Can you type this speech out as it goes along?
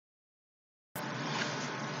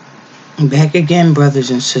Back again,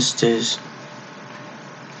 brothers and sisters.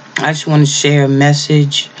 I just want to share a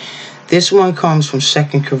message. This one comes from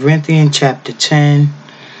 2 Corinthians chapter 10,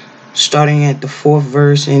 starting at the 4th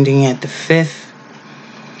verse, ending at the 5th.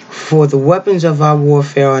 For the weapons of our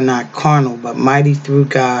warfare are not carnal, but mighty through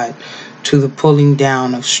God to the pulling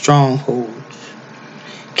down of strongholds,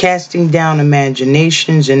 casting down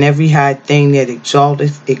imaginations and every high thing that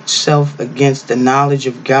exalteth itself against the knowledge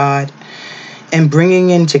of God, and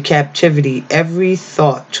bringing into captivity every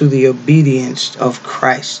thought to the obedience of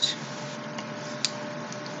Christ.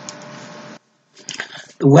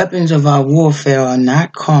 The weapons of our warfare are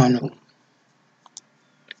not carnal.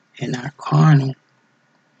 They're not carnal.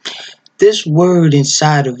 This word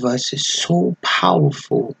inside of us is so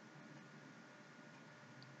powerful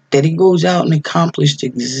that it goes out and accomplishes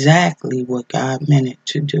exactly what God meant it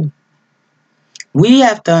to do. We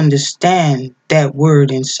have to understand that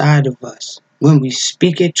word inside of us. When we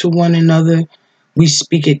speak it to one another, we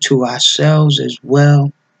speak it to ourselves as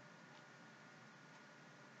well.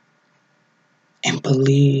 And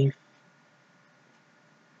believe.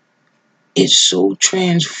 It's so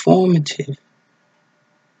transformative.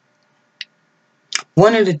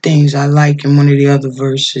 One of the things I like in one of the other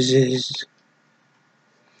verses is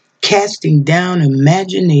casting down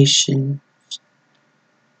imagination,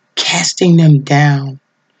 casting them down.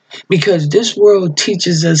 Because this world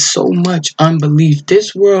teaches us so much unbelief.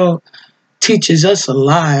 This world teaches us a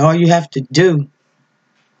lie. All you have to do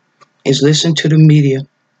is listen to the media,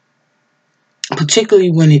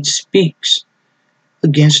 particularly when it speaks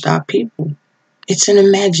against our people. It's an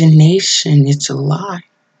imagination. It's a lie.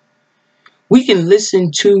 We can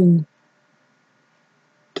listen to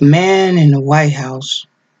the man in the White House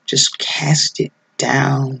just cast it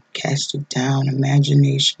down,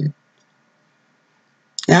 imagination.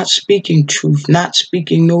 Not speaking truth, not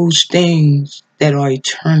speaking those things that are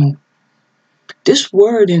eternal. This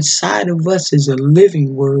word inside of us is a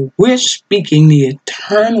living word. We're speaking the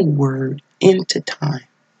eternal word into time,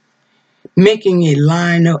 making it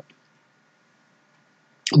line up,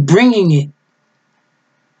 bringing it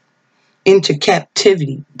into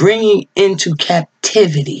captivity, bringing into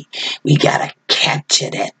captivity. We gotta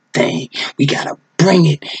capture that thing. We gotta bring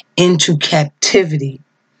it into captivity.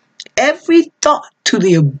 Every thought to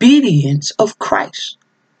the obedience of Christ.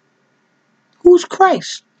 Who's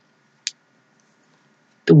Christ?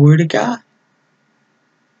 The Word of God.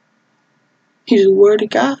 He's the Word of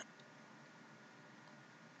God.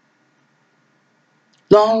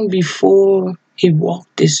 Long before he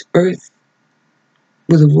walked this earth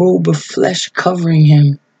with a robe of flesh covering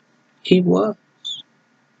him, he was.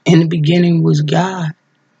 In the beginning was God.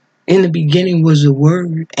 In the beginning was the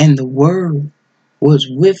Word, and the Word was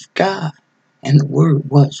with God, and the Word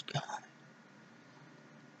was God.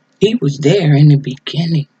 He was there in the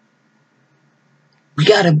beginning. We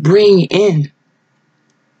got to bring in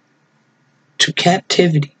to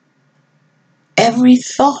captivity every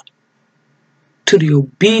thought to the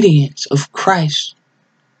obedience of Christ,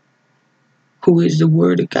 who is the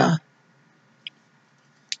Word of God.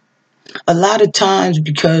 A lot of times,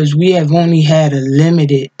 because we have only had a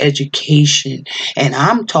limited education, and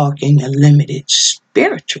I'm talking a limited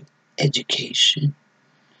spiritual education,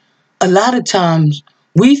 a lot of times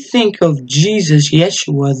we think of Jesus,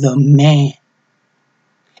 Yeshua, the man.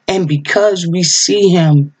 And because we see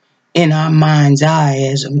him in our mind's eye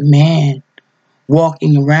as a man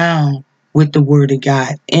walking around with the Word of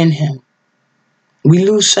God in him, we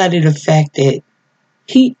lose sight of the fact that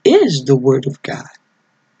he is the Word of God.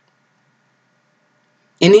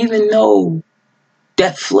 And even though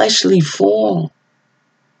that fleshly form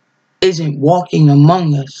isn't walking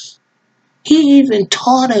among us, he even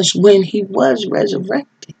taught us when he was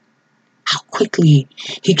resurrected how quickly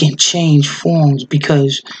he can change forms.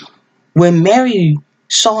 Because when Mary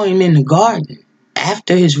saw him in the garden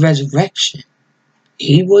after his resurrection,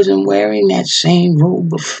 he wasn't wearing that same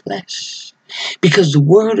robe of flesh. Because the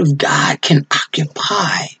Word of God can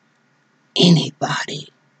occupy anybody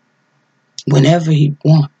whenever he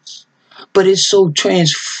wants. But it's so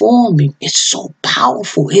transforming. It's so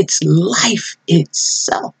powerful. It's life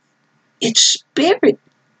itself. It's spirit.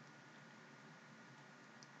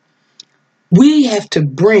 We have to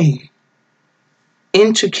bring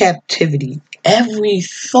into captivity every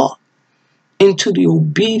thought into the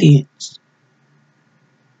obedience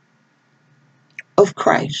of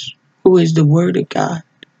Christ, who is the Word of God.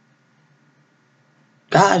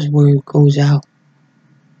 God's word goes out.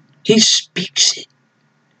 He speaks it,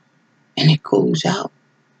 and it goes out.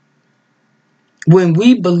 When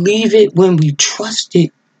we believe it, when we trust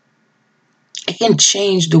it, it can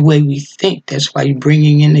change the way we think. That's why you're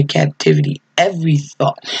bringing into captivity every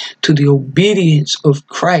thought to the obedience of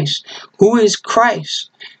Christ. Who is Christ?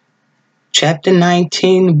 Chapter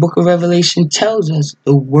 19, the book of Revelation tells us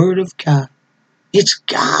the word of God. It's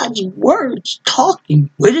God's words talking.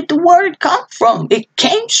 Where did the word come from? It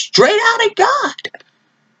came straight out of God.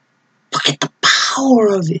 Look at the power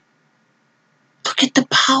of it. Look at the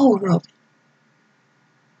power of it.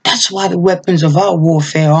 That's why the weapons of our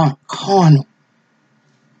warfare aren't carnal.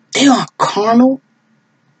 They aren't carnal,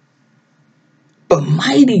 but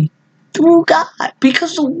mighty through God,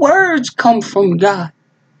 because the words come from God.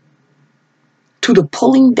 To the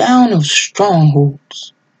pulling down of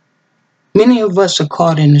strongholds. Many of us are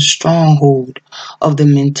caught in the stronghold of the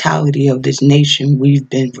mentality of this nation we've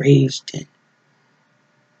been raised in.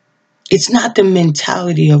 It's not the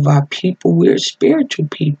mentality of our people. We're spiritual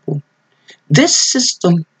people. This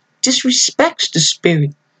system disrespects the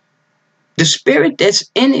spirit. The spirit that's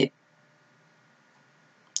in it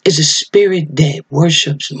is a spirit that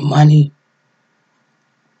worships money,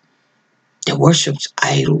 that worships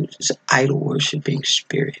idols. It's an idol worshiping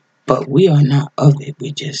spirit. But we are not of it.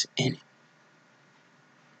 We're just in it.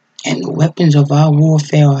 And the weapons of our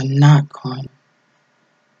warfare are not carnal,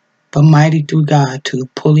 but mighty through God to the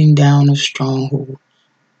pulling down of strongholds.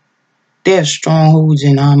 There are strongholds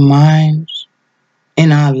in our minds,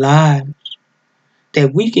 in our lives,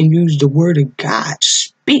 that we can use the word of God,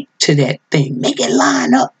 speak to that thing, make it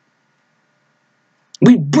line up.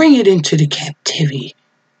 We bring it into the captivity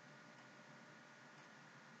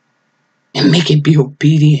and make it be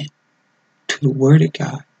obedient to the word of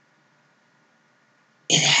God.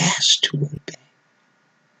 It has to obey.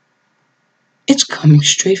 It's coming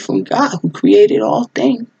straight from God who created all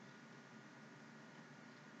things.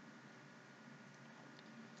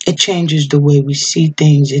 It changes the way we see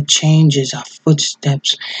things. It changes our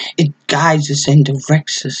footsteps. It guides us and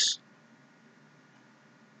directs us.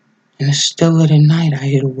 In the still of the night, I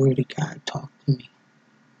hear the word of God talk to me.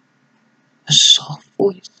 A soft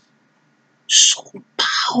voice. So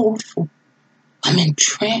powerful. I'm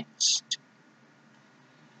entranced.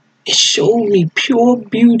 It showed me pure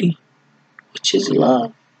beauty, which is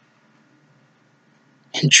love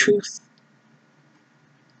and truth.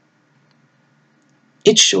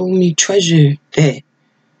 It showed me treasure that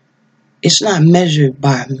it's not measured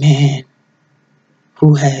by a man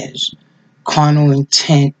who has carnal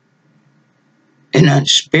intent, an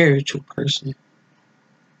unspiritual person.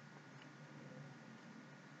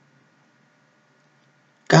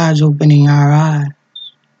 God's opening our eyes.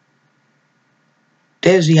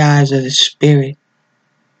 There's the eyes of the Spirit.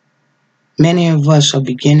 Many of us are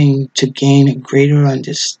beginning to gain a greater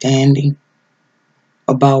understanding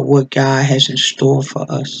about what God has in store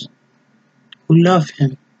for us who love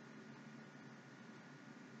Him.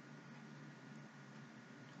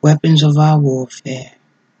 Weapons of our warfare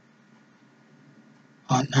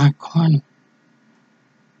are not carnal.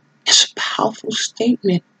 It's a powerful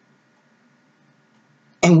statement.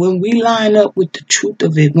 And when we line up with the truth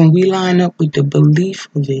of it, when we line up with the belief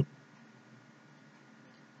of it,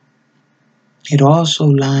 it also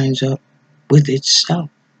lines up with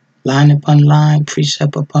itself. Line upon line,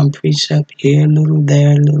 precept upon precept, here a little,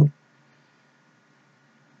 there a little.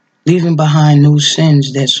 Leaving behind those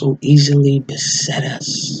sins that so easily beset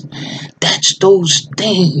us. That's those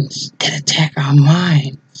things that attack our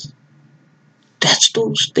minds. That's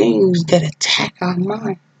those things that attack our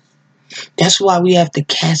mind. That's why we have to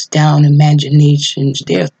cast down imaginations.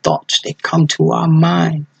 There are thoughts that come to our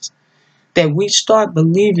minds. That we start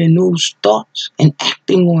believing those thoughts and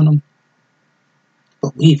acting on them.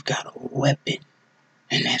 But we've got a weapon,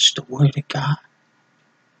 and that's the word of God.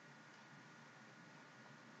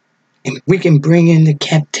 And we can bring into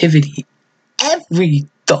captivity every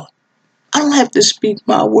thought. I don't have to speak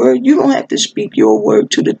my word. You don't have to speak your word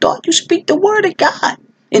to the thought. You speak the word of God,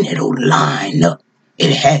 and it'll line up.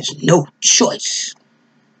 It has no choice.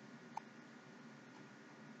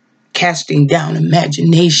 Casting down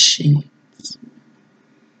imaginations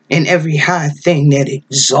and every high thing that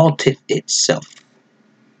exalted itself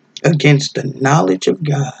against the knowledge of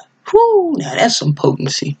God. Whoo, now that's some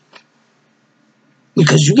potency.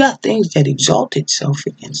 Because you got things that exalt itself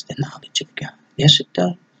against the knowledge of God. Yes, it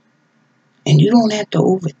does. And you don't have to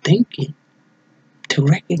overthink it to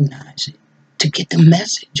recognize it, to get the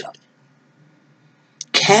message of it.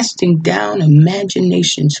 Casting down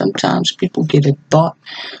imagination. Sometimes people get a thought.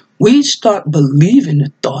 We start believing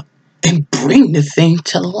the thought and bring the thing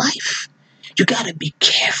to life. You got to be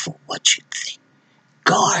careful what you think.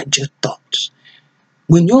 Guard your thoughts.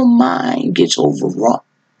 When your mind gets overwrought,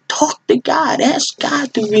 talk to God. Ask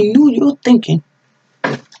God to renew your thinking.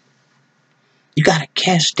 You got to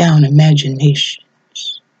cast down imaginations.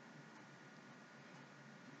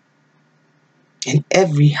 And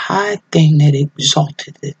every high thing that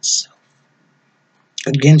exalted itself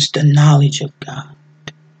against the knowledge of God.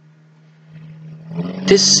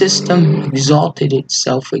 This system exalted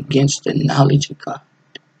itself against the knowledge of God.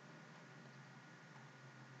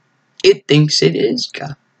 It thinks it is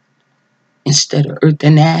God. Instead of earth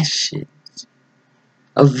and ashes,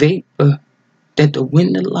 a vapor that the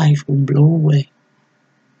wind of life will blow away.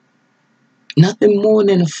 Nothing more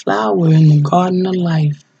than a flower in the garden of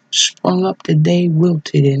life, sprung up today,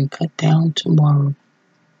 wilted, and cut down tomorrow.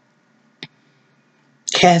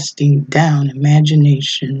 Casting down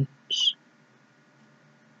imaginations,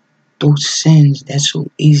 those sins that so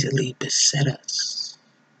easily beset us,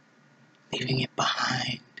 leaving it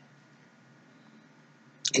behind.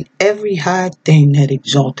 And every high thing that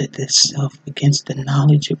exalted itself against the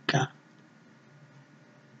knowledge of God.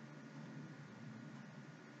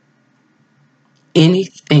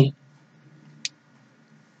 Anything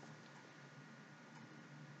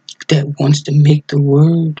that wants to make the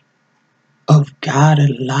word of God a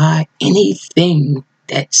lie, anything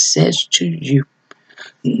that says to you,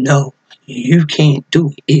 no, you can't do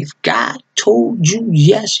it. If God told you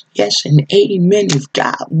yes, yes, and amen, if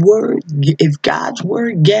God's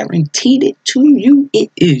word guaranteed it to you,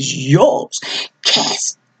 it is yours.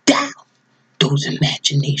 Cast down those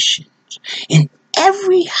imaginations and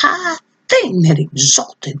every high thing that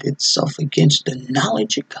exalted itself against the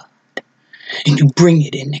knowledge of God, and you bring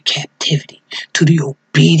it into captivity to the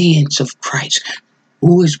obedience of Christ.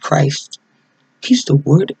 Who is Christ? He's the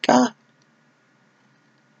Word of God.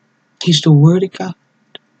 He's the Word of God.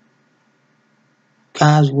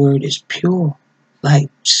 God's Word is pure, like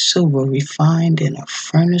silver refined in a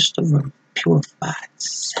furnace of earth, purified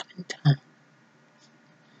 7 times.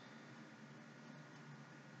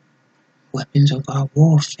 Weapons of our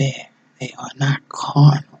warfare, they are not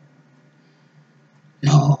carnal.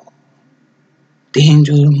 No. The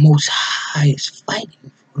angel of the Most High is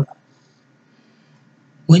fighting for us.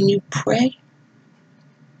 When you pray,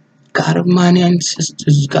 God of mine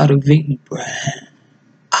ancestors, God of Abraham,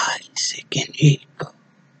 Isaac, and Jacob,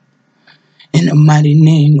 in the mighty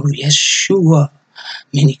name of Yeshua,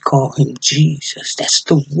 many call him Jesus. That's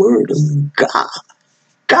the word of God.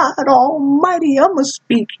 God Almighty, I'm going to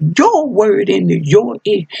speak your word into your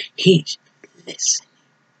ear. He's listening.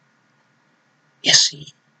 Yes, he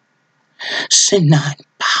is. Send 9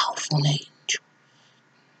 powerful angels.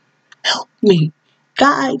 Help me,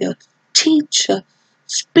 guide us, teach us,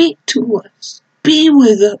 speak to us, be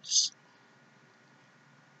with us.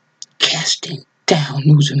 Casting down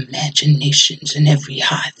those imaginations and every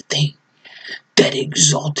high thing that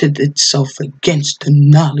exalted itself against the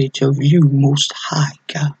knowledge of you, Most High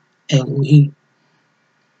God, Elohim.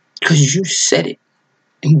 Because you said it,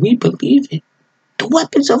 and we believe it. The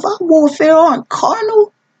weapons of our warfare aren't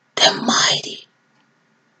carnal, they're mighty.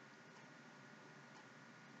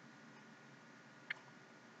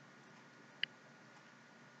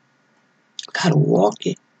 We gotta walk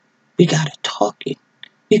it. We gotta talk it.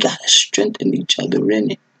 We gotta strengthen each other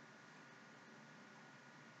in it.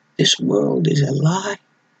 This world is a lie.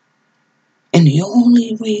 And the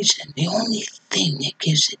only reason, the only thing that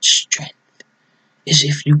gives it strength is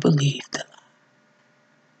if you believe the lie.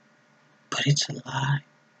 But it's a lie.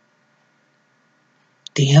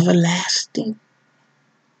 The everlasting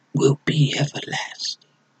will be everlasting.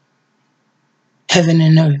 Heaven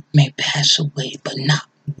and earth may pass away, but not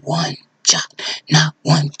one jot, not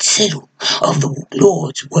one tittle of the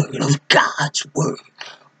Lord's word, of God's word,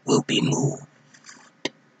 will be moved.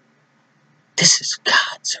 This is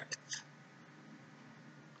God's earth.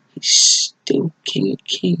 He's still King of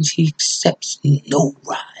Kings. He accepts no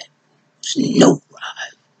rivals, no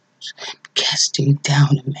rivals. Casting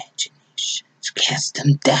down imaginations, cast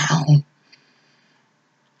them down.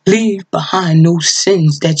 Leave behind those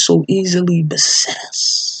sins that so easily beset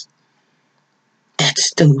us.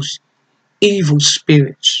 That's those evil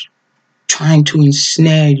spirits trying to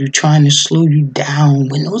ensnare you, trying to slow you down.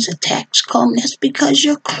 When those attacks come, that's because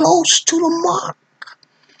you're close to the mark.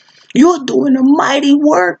 You're doing a mighty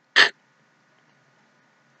work.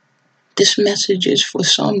 This message is for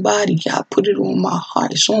somebody. God put it on my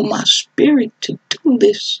heart. It's on my spirit to do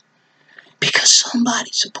this. Because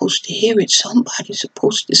somebody's supposed to hear it. Somebody's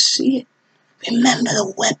supposed to see it. Remember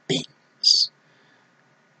the weapons.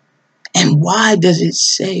 And why does it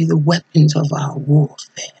say the weapons of our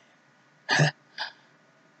warfare?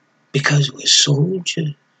 Because we're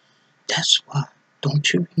soldiers. That's why.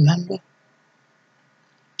 Don't you remember?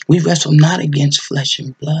 We wrestle not against flesh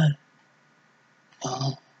and blood.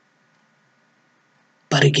 No.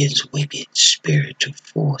 But against wicked spiritual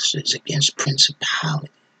forces, against principalities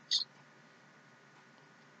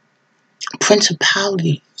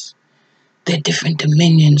Principalities, they're different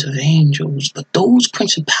dominions of angels, but those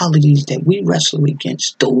principalities that we wrestle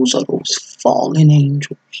against, those are those fallen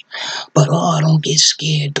angels. But don't get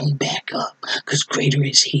scared, don't back up, because greater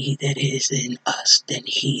is he that is in us than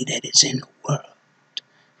he that is in the world.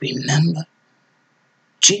 Remember,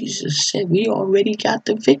 Jesus said we already got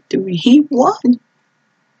the victory. He won. You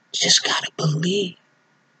just got to believe.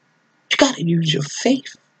 You got to use your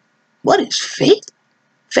faith. What is faith?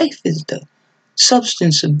 Faith is the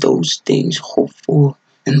substance of those things hoped for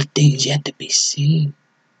and the things yet to be seen.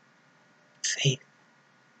 Faith.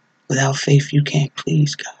 Without faith, you can't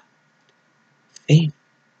please God. Faith.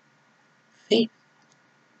 Faith.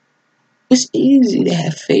 It's easy to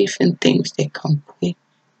have faith in things that come quick.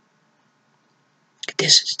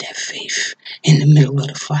 This is that faith in the middle of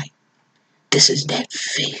the fight. This is that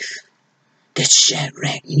faith that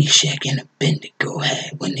Shadrach, Meshach, and Abednego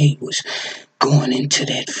had when they was going into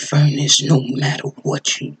that furnace. No matter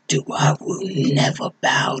what you do, I will never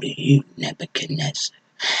bow to you, Nebuchadnezzar,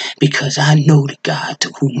 because I know the God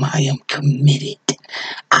to whom I am committed.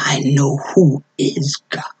 I know who is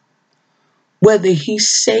God. Whether he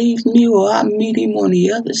saved me or I meet him on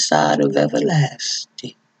the other side of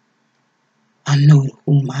everlasting, I know to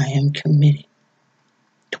whom I am committed.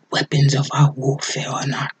 The weapons of our warfare are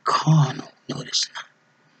not carnal. Notice not.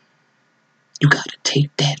 You got to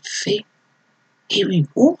take that faith. He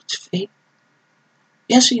rewards faith.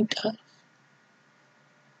 Yes, he does.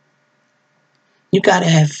 You got to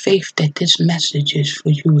have faith that this message is for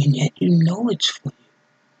you, and yet you know it's for you.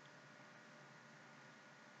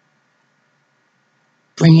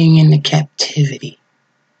 Bringing into captivity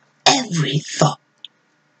every thought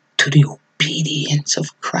to the obedience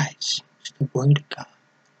of Christ. It's the word of God.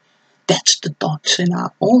 That's the thoughts in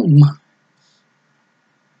our own mind.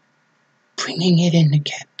 Bringing it into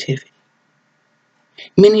captivity.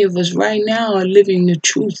 Many of us right now are living the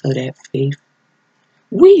truth of that faith.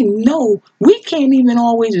 We know we can't even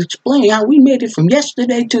always explain how we made it from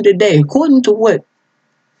yesterday to today, according to what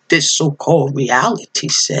this so-called reality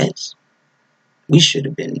says. We should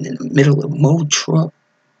have been in the middle of more trouble,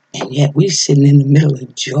 and yet we're sitting in the middle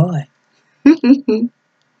of joy.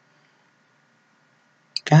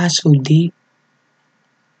 God's so deep,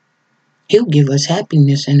 he'll give us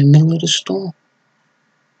happiness in the middle of the storm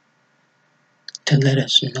to let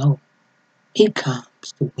us know he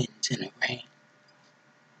calms the winds and the rain.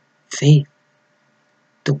 Faith,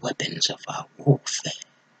 the weapons of our warfare,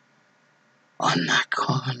 are not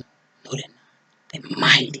carnal. No, they're not. They're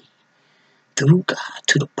mighty through God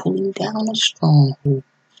to the pulling down of strongholds.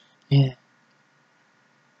 Yeah.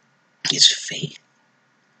 It's faith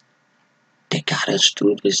that got us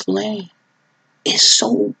through this land. It's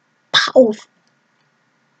so powerful.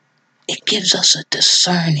 It gives us a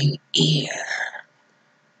discerning ear.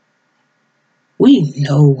 We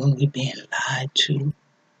know when we're being lied to.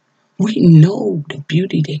 We know the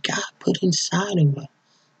beauty that God put inside of us.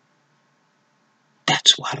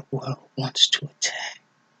 That's why the world wants to attack.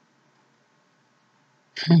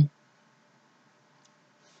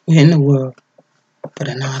 We're in the world, but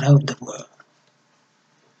are not of the world.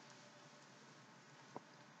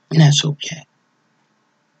 And that's okay.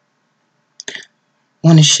 I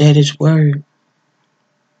want to share this word.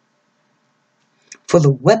 For the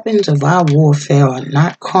weapons of our warfare are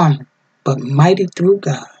not carnal, but mighty through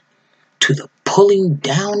God to the pulling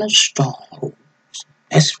down of strongholds.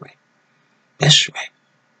 That's right. That's right.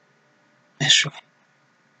 That's right.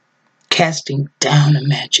 Casting down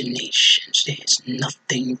imaginations. There's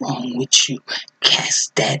nothing wrong with you.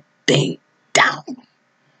 Cast that thing down.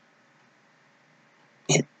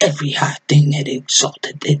 And every high thing that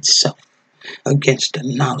exalted itself against the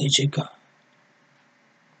knowledge of God.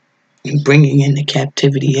 And bringing into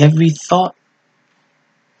captivity every thought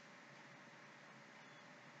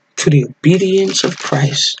to the obedience of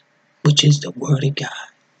Christ, which is the word of God.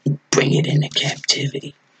 You bring it into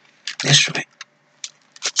captivity. That's right.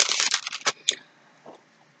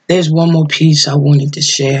 There's one more piece I wanted to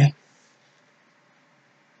share.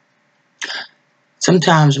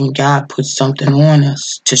 Sometimes when God puts something on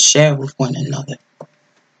us to share with one another,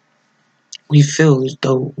 we feel as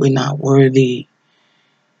though we're not worthy.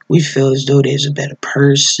 We feel as though there's a better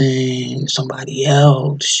person, somebody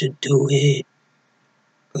else should do it.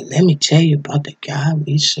 But let me tell you about the God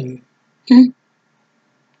we serve. I'm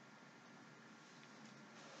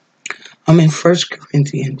in 1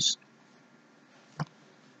 Corinthians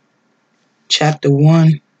chapter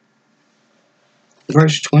 1,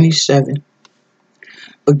 verse 27.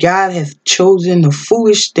 But God hath chosen the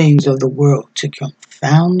foolish things of the world to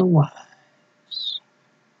confound the wise.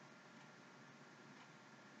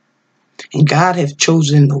 And God hath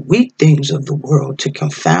chosen the weak things of the world to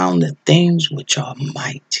confound the things which are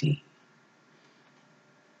mighty.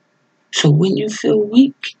 So when you feel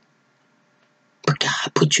weak, but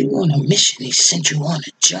God put you on a mission, He sent you on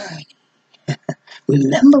a journey.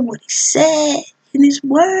 Remember what He said in His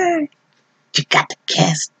word. You got to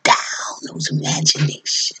cast down those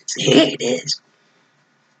imaginations. Here it is.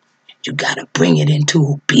 You got to bring it into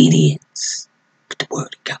obedience with the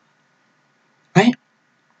word of God. Right?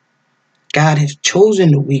 God has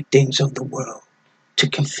chosen the weak things of the world to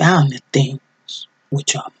confound the things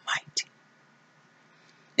which are mighty.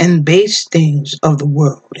 And base things of the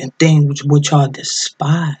world and things which are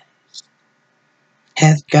despised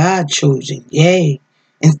hath God chosen, yea,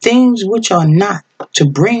 and things which are not, to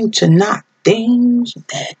bring to naught things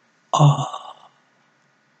that are.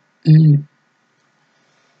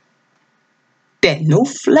 That no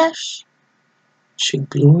flesh should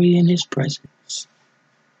glory in His presence.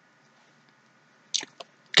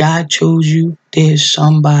 God chose you. There's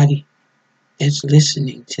somebody that's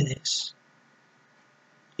listening to this.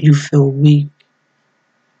 You feel weak.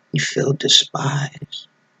 You feel despised.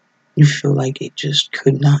 You feel like it just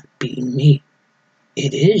could not be me.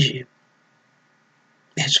 It is you.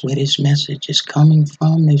 That's where this message is coming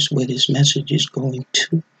from. That's where this message is going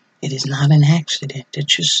to. It is not an accident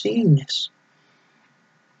that you're seeing this.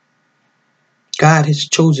 God has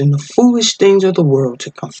chosen the foolish things of the world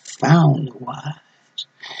to confound the wise.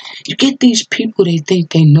 You get these people, they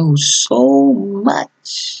think they know so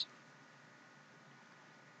much.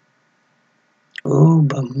 Oh,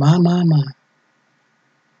 but my.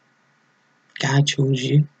 God chose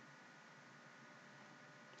you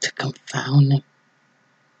to confound them.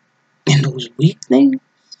 And those weak things,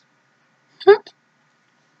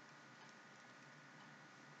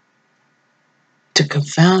 to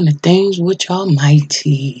confound the things which are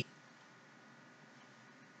mighty.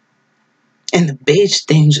 And the base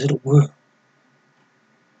things of the world.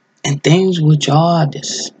 And things which are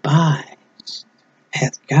despised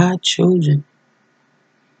hath God chosen.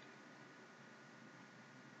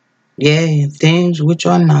 Yea, and things which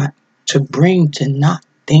are not, to bring to naught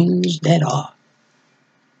things that are.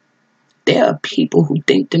 There are people who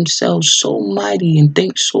think themselves so mighty and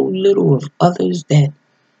think so little of others that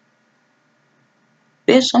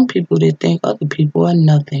there's some people that think other people are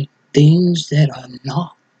nothing. Things that are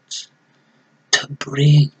not, to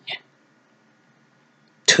bring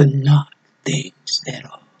to naught things that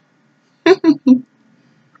are.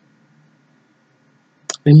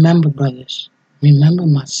 Remember, brothers, remember,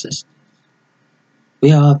 my sisters,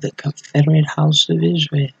 we are of the Confederate House of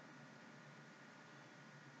Israel.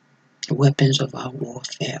 The weapons of our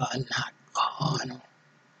warfare are not carnal.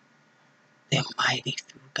 They're mighty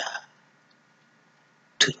through God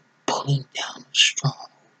to the pulling down of strongholds.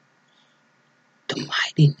 The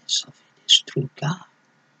mightiness of it is through God,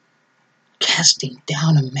 casting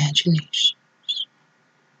down imaginations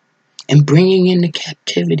and bringing into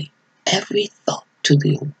captivity every thought to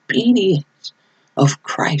the obedience of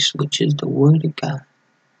Christ, which is the Word of God.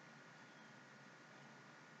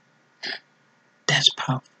 That's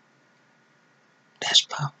powerful. That's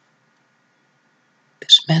powerful.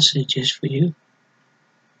 This message is for you.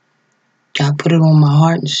 God put it on my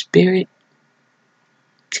heart and spirit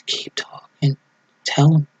to keep talking.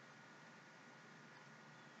 Tell Him.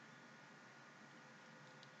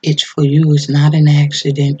 It's for you. It's not an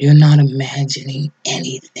accident. You're not imagining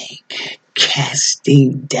anything.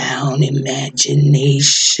 Casting down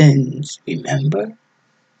imaginations. Remember?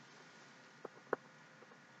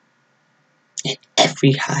 And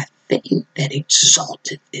every high thing that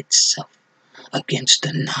exalted itself against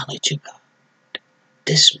the knowledge of God.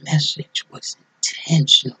 This message was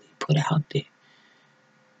intentionally put out there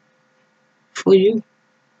for you.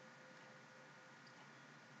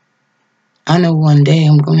 I know one day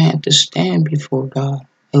I'm going to have to stand before God.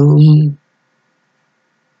 Elohim.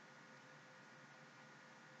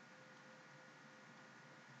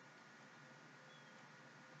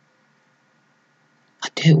 I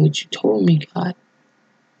did what you told me, God.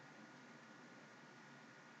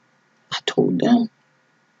 I told them.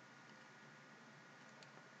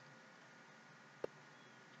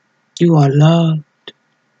 You are loved.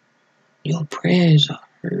 Your prayers are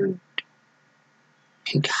heard.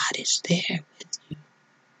 And God is there with you.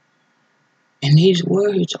 And these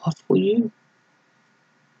words are for you.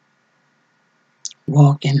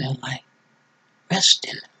 Walk in the light. Rest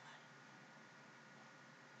in the light.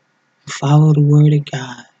 Follow the word of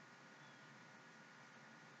God.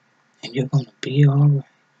 And you're going to be all right.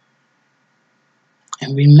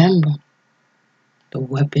 And remember, the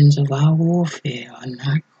weapons of our warfare are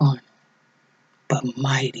not carnal, but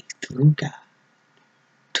mighty through God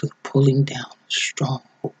to the pulling down a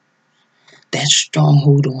stronghold. That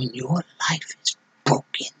stronghold on your life is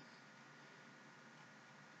broken.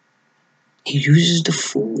 He uses the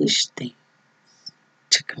foolish thing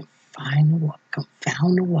to confound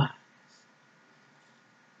the wise.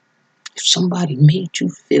 If somebody made you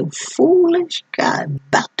feel foolish, God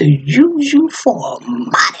about to use you for a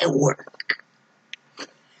mighty work.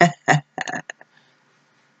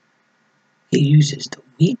 He uses the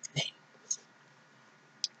weak things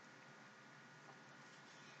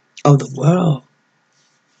of the world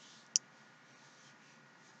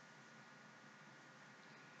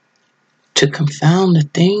to confound the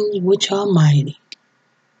things which are mighty.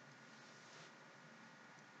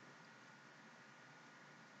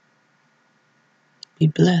 Be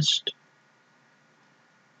blessed.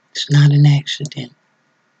 It's not an accident.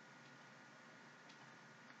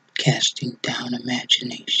 Casting down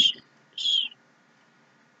imaginations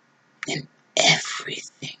and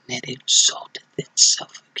everything that exalteth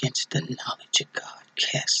itself against the knowledge of God.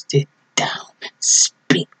 Cast it down.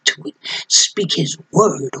 Speak to it. Speak His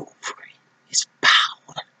word over it. His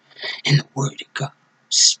power in the word of God.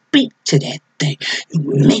 Speak to that thing.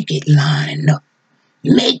 Make it line up.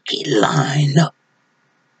 Make it line up.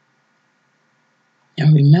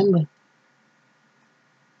 And remember,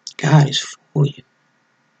 God is for you.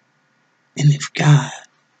 And if God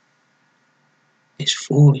is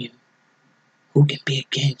for you, who can be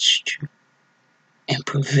against you and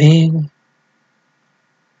prevail?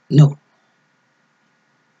 No.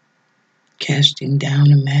 Casting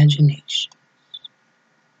down imagination.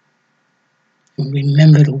 And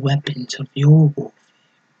remember the weapons of your warfare,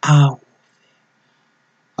 our warfare,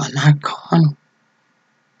 are not carnal,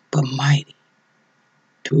 but mighty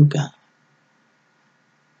through God.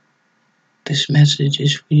 This message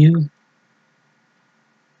is for you.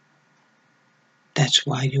 That's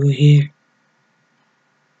why you're here.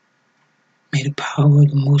 May the power of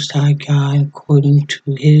the Most High God, according to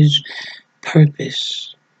His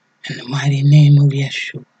purpose, in the mighty name of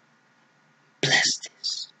Yeshua, bless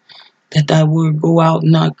this. Let thy word go out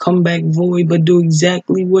and not come back void, but do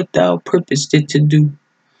exactly what thou purposed it to do.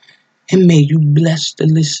 And may you bless the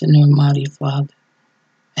listener, mighty Father,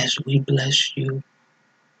 as we bless you.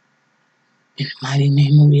 In the mighty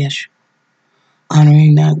name of Yeshua,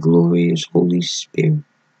 honoring thy glorious Holy Spirit.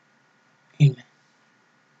 Amen.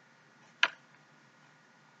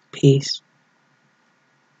 Peace.